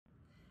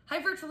Hi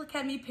Virtual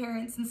Academy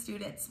parents and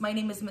students, my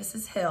name is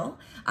Mrs. Hill.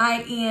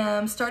 I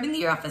am starting the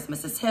year off as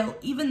Mrs. Hill,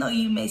 even though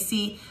you may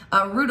see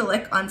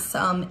Rudelick on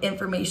some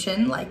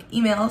information like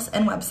emails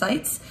and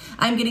websites.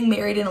 I'm getting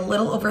married in a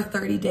little over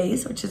 30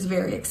 days, which is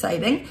very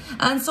exciting.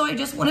 And so I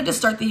just wanted to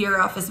start the year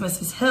off as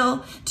Mrs.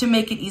 Hill to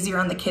make it easier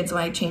on the kids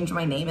when I change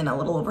my name in a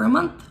little over a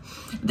month.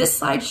 This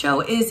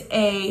slideshow is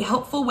a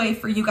helpful way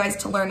for you guys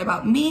to learn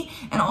about me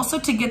and also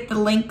to get the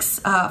links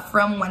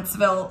from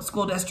Wentzville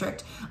School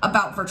District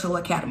about Virtual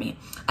Academy.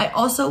 I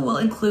also will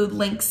include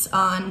links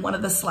on one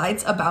of the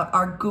slides about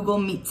our Google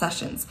Meet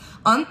sessions.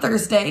 On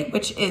Thursday,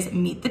 which is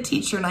Meet the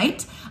Teacher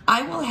Night,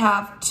 I will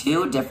have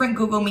 2 different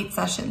Google Meet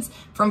sessions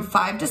from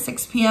 5 to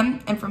 6 p.m.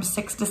 and from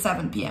 6 to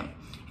 7 p.m.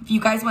 If you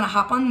guys want to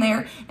hop on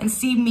there and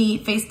see me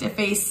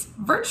face-to-face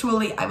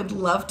virtually, I would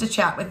love to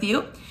chat with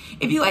you.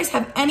 If you guys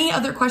have any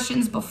other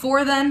questions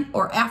before then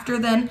or after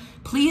then,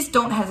 please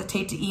don't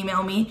hesitate to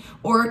email me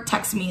or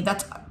text me.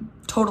 That's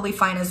totally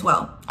fine as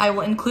well. I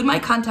will include my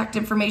contact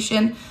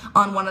information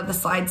on one of the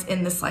slides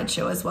in this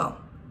slideshow as well.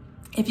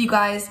 If you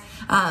guys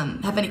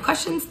have any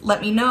questions,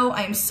 let me know.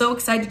 I am so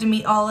excited to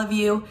meet all of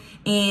you,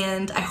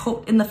 and I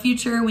hope in the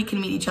future we can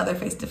meet each other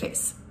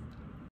face-to-face.